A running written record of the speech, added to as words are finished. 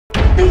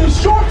It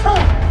is your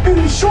time. It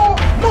is your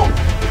moment.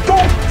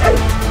 Don't take it.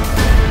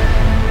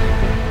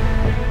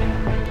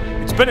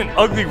 It's been an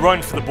ugly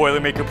run for the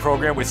Boilermaker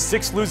program with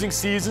 6 losing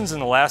seasons in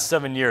the last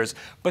 7 years,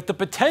 but the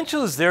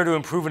potential is there to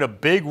improve in a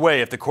big way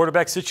if the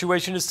quarterback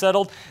situation is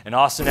settled and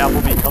Austin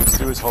Appleby comes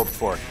through as hoped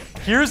for.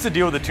 Here's the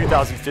deal with the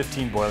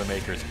 2015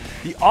 Boilermakers.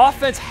 The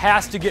offense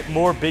has to get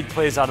more big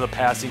plays out of the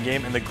passing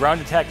game, and the ground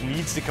attack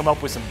needs to come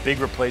up with some big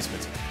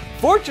replacements.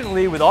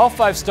 Fortunately, with all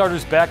 5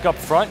 starters back up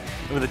front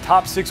and with the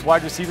top 6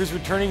 wide receivers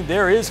returning,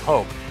 there is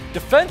hope.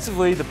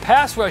 Defensively, the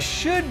pass rush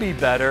should be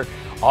better.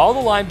 All the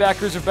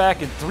linebackers are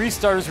back and 3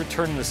 starters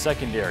return in the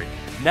secondary.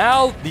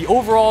 Now, the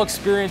overall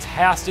experience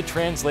has to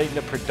translate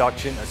into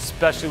production,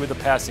 especially with the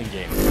passing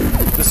game.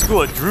 The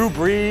school of Drew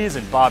Brees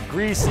and Bob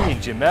Greasy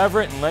and Jim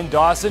Everett and Len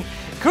Dawson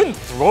couldn't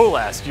throw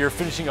last year,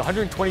 finishing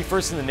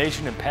 121st in the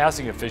nation in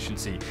passing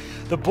efficiency.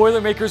 The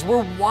Boilermakers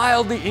were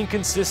wildly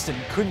inconsistent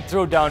and couldn't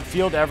throw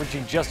downfield,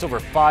 averaging just over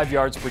 5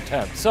 yards per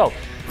attempt. So,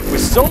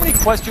 with so many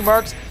question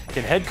marks,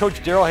 can head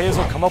coach Darrell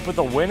Hazel come up with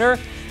a winner?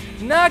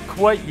 Not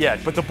quite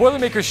yet, but the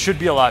Boilermakers should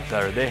be a lot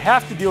better. They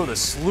have to deal with a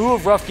slew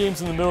of rough games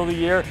in the middle of the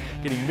year.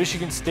 Getting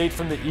Michigan State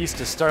from the East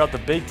to start out the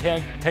Big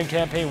Ten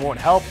campaign won't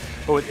help,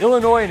 but with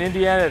Illinois and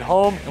Indiana at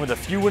home and with a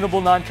few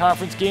winnable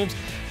non-conference games,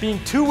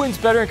 being 2 wins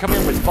better and coming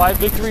in with 5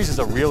 victories is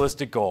a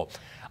realistic goal.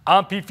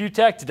 I'm Pete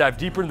Fiutak. To dive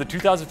deeper into the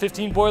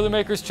 2015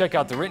 Boilermakers, check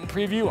out the written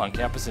preview on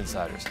Campus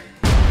Insiders.